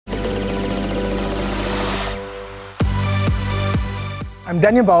I'm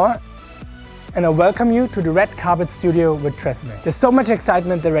Daniel Bauer and I welcome you to the Red Carpet Studio with TRESemme. There's so much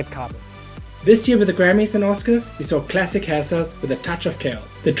excitement at the red carpet. This year with the Grammys and Oscars, we saw classic hairstyles with a touch of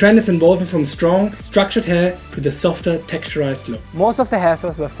chaos. The trend is evolving from strong, structured hair to the softer, texturized look. Most of the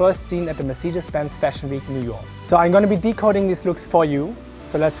hairstyles were first seen at the Mercedes-Benz Fashion Week in New York. So I'm going to be decoding these looks for you.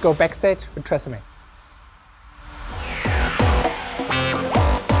 So let's go backstage with TRESemme.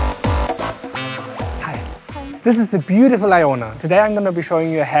 This is the beautiful Iona. Today I'm going to be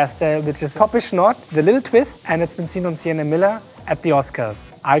showing you a hairstyle which is toppish knot, the little twist, and it's been seen on Sienna Miller at the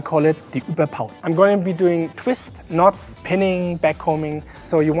Oscars. I call it the Pout. I'm going to be doing twist, knots, pinning, backcombing,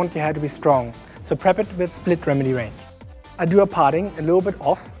 so you want your hair to be strong. So prep it with split remedy range. I do a parting a little bit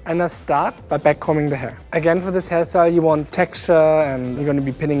off and I start by backcombing the hair. Again, for this hairstyle you want texture and you're going to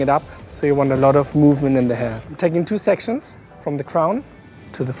be pinning it up, so you want a lot of movement in the hair. I'm taking two sections from the crown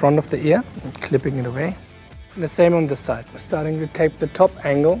to the front of the ear and clipping it away. And the same on this side. I'm starting to tape the top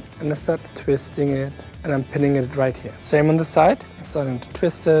angle and I start twisting it and I'm pinning it right here. Same on the side. I'm starting to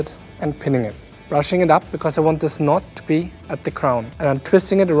twist it and pinning it. Brushing it up because I want this knot to be at the crown. And I'm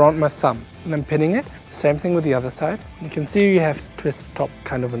twisting it around my thumb and I'm pinning it. Same thing with the other side. You can see you have twist top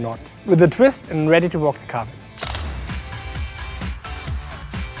kind of a knot. With the twist and ready to walk the carpet.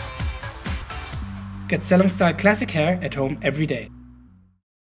 Get salon style classic hair at home every day.